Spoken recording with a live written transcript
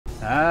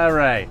All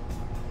right,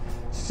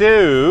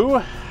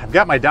 so I've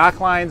got my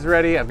dock lines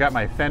ready. I've got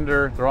my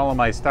fender. They're all on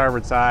my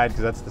starboard side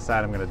because that's the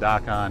side I'm gonna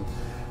dock on.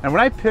 And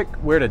when I pick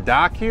where to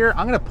dock here,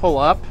 I'm gonna pull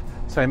up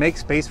so I make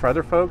space for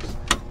other folks.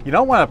 You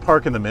don't wanna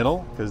park in the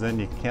middle because then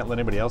you can't let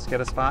anybody else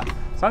get a spot.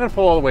 So I'm gonna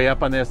pull all the way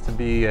up on this to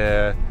be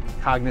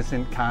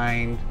cognizant,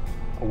 kind,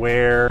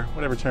 aware,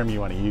 whatever term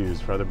you wanna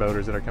use for other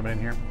boaters that are coming in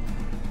here.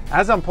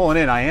 As I'm pulling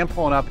in, I am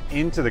pulling up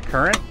into the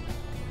current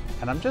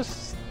and I'm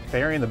just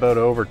ferrying the boat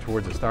over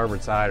towards the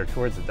starboard side or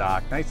towards the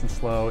dock, nice and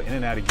slow, in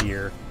and out of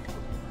gear.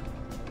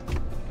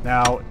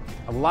 Now,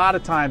 a lot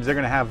of times they're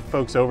gonna have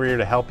folks over here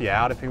to help you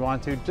out if you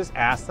want to. Just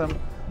ask them.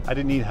 I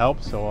didn't need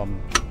help, so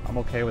I'm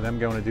okay with them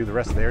going to do the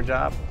rest of their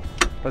job.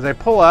 But as I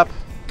pull up,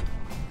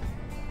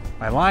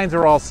 my lines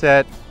are all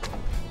set.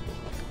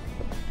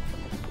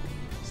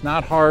 It's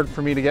not hard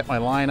for me to get my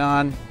line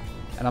on,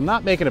 and I'm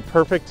not making it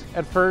perfect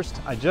at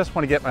first. I just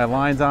want to get my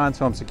lines on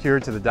so I'm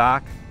secured to the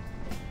dock.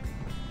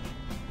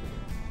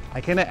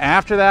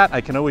 After that,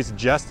 I can always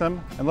adjust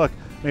them. And look,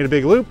 made a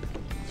big loop,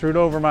 threw it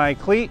over my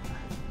cleat,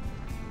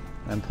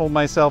 and pulled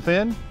myself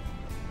in.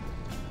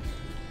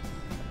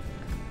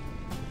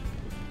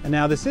 And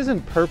now this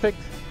isn't perfect.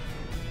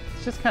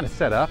 It's just kind of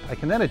set up. I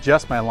can then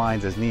adjust my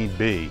lines as need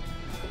be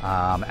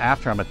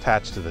after I'm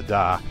attached to the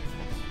dock.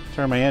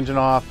 Turn my engine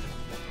off,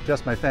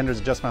 adjust my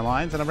fenders, adjust my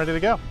lines, and I'm ready to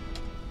go.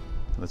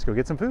 Let's go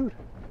get some food.